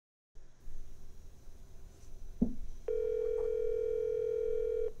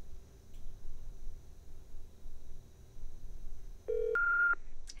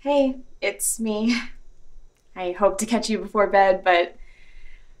Hey, it's me. I hope to catch you before bed, but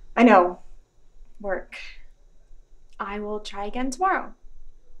I know, work. I will try again tomorrow.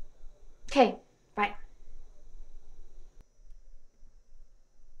 Okay, bye.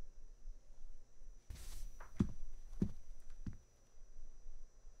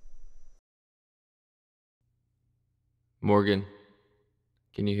 Morgan,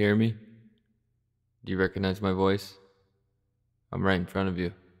 can you hear me? Do you recognize my voice? I'm right in front of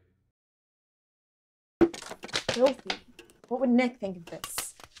you. Filthy. What would Nick think of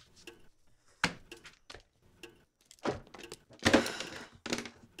this?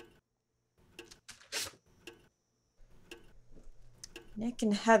 Nick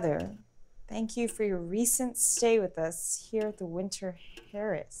and Heather, thank you for your recent stay with us here at the Winter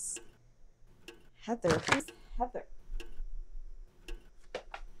Harris. Heather? Who's Heather?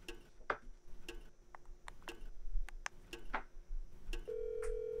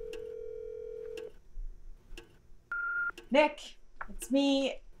 Nick, it's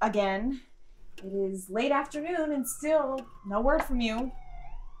me again. It is late afternoon and still no word from you.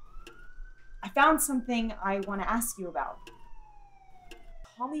 I found something I want to ask you about.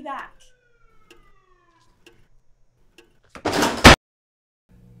 Call me back.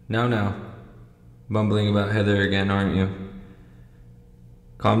 Now. Bumbling about Heather again, aren't you?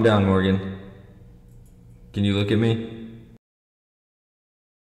 Calm down, Morgan. Can you look at me?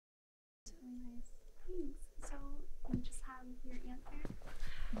 So you just have your aunt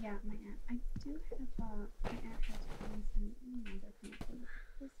there? Yeah, my aunt. I do have my aunt has friends and they're connected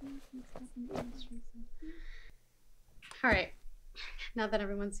with business and stuff in the industry. So. All right. Now that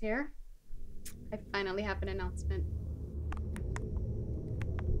everyone's here, I finally have an announcement.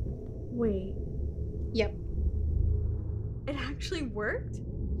 Wait, Yep, it actually worked?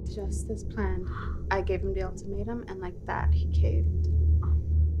 just as planned. I gave him the ultimatum, and like that, he caved.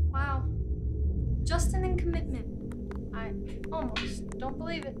 Wow. Justin in commitment. I almost don't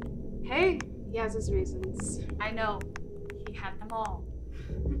believe it. Hey, he has his reasons. I know. He had them all.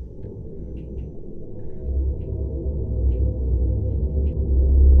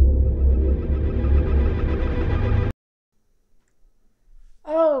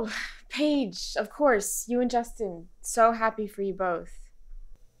 Oh, Paige, of course, you and Justin. So happy for you both.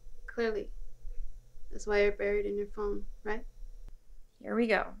 Clearly. That's why you're buried in your phone, right? Here we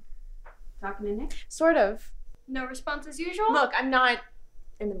go. Talking to Nick? Sort of. No response as usual? Look, I'm not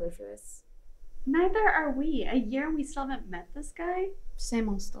in the mood for this. Neither are we. A year and we still haven't met this guy? Same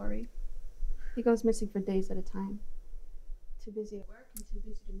old story. He goes missing for days at a time. Too busy at work and too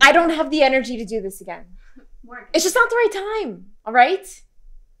busy to meet. I don't have the energy to do this again. Morgan. It's just not the right time, all right?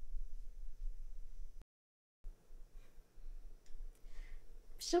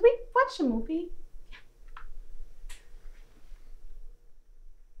 Should we watch a movie?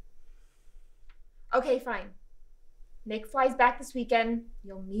 Okay, fine. Nick flies back this weekend.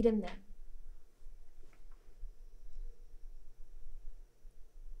 You'll meet him then.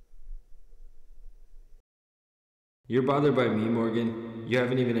 You're bothered by me, Morgan? You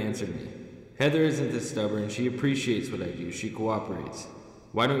haven't even answered me. Heather isn't this stubborn. She appreciates what I do. She cooperates.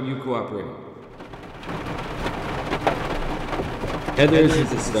 Why don't you cooperate? Heather isn't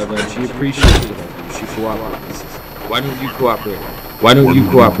this stubborn. She appreciates what I do. She cooperates. Why don't you cooperate? Why don't you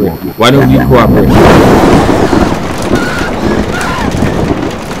cooperate? Why don't you cooperate?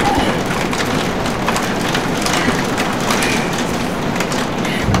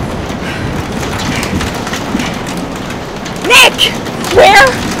 Nick! Where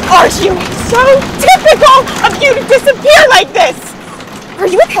are you? So typical of you to disappear like this! Are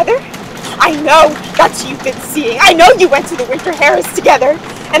you with Heather? I know that's who you've been seeing. I know you went to the Winter Harris together.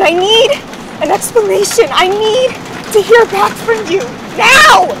 And I need an explanation. I need to hear back from you.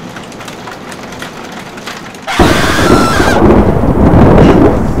 Now!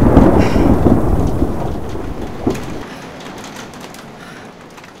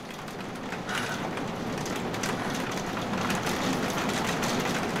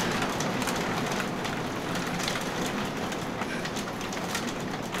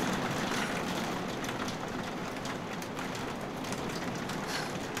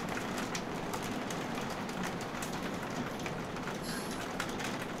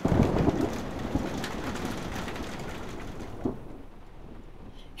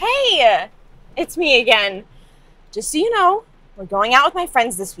 Hey, it's me again. Just so you know, we're going out with my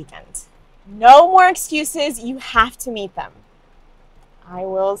friends this weekend. No more excuses. You have to meet them. I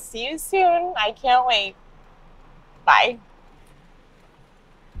will see you soon. I can't wait. Bye.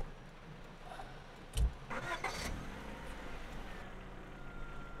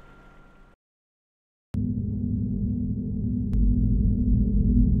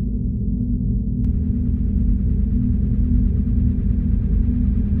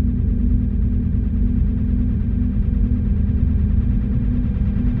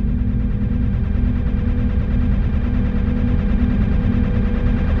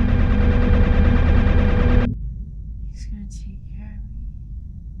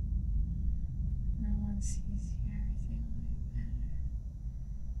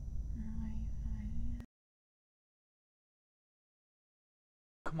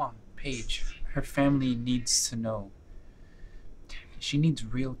 Come on, Paige. Her family needs to know. She needs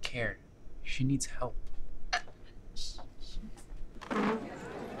real care. She needs help.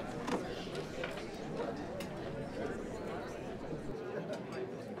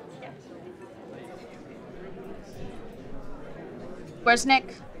 Where's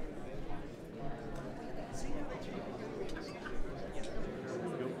Nick?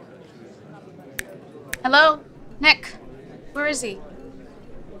 Hello? Nick? Where is he?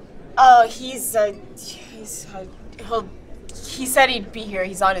 He said he'd be here.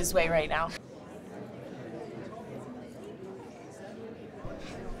 He's on his way right now.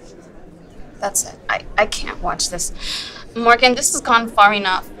 That's it. I can't watch this. Morgan, this has gone far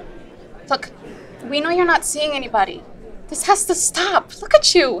enough. Look, we know you're not seeing anybody. This has to stop. Look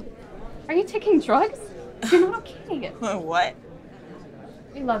at you. Are you taking drugs? You're not okay. What?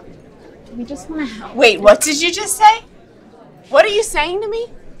 We love you. We just want to help. Wait, what did you just say? What are you saying to me?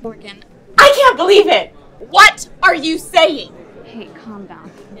 Morgan. I can't believe it! What are you saying? Hey, calm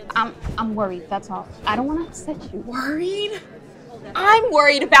down. I'm worried, that's all. I don't want to upset you. Worried? I'm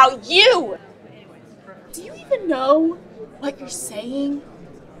worried about you! Do you even know what you're saying?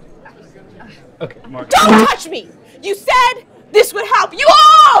 Okay, Morgan. Don't touch me! You said this would help. You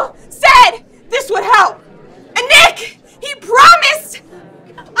all said this would help. And Nick, he promised.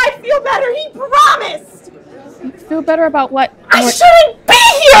 I feel better. He promised. You feel better about what? I shouldn't be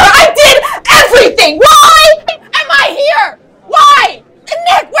here. I did everything. Why am I here? Why? And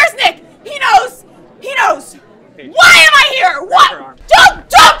Nick, where's Nick? He knows. He knows. Why am I here? What?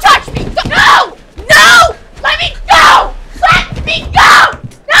 Don't touch me. No! No! Let me go! Let me go!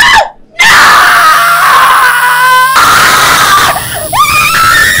 No! No!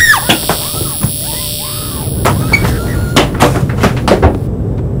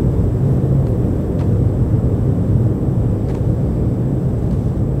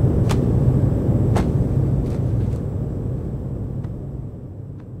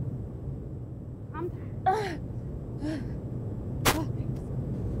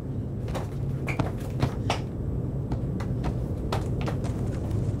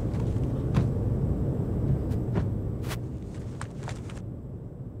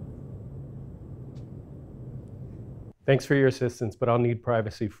 Thanks for your assistance, but I'll need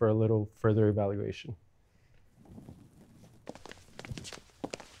privacy for a little further evaluation.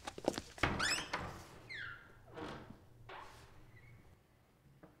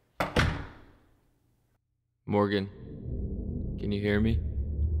 Morgan, can you hear me?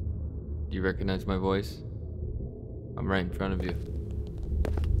 Do you recognize my voice? I'm right in front of you.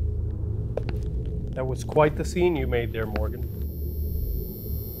 That was quite the scene you made there, Morgan.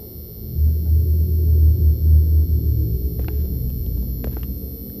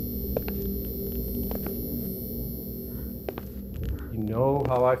 You know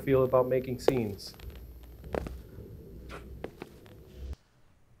how I feel about making scenes.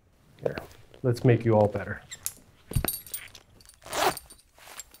 Here, let's make you all better.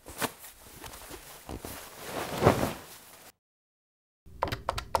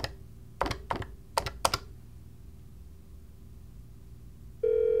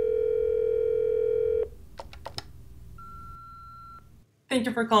 Thank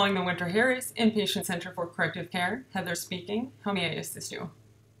you for calling the Winter Harris Inpatient Center for Corrective Care. Heather speaking. How may I assist you?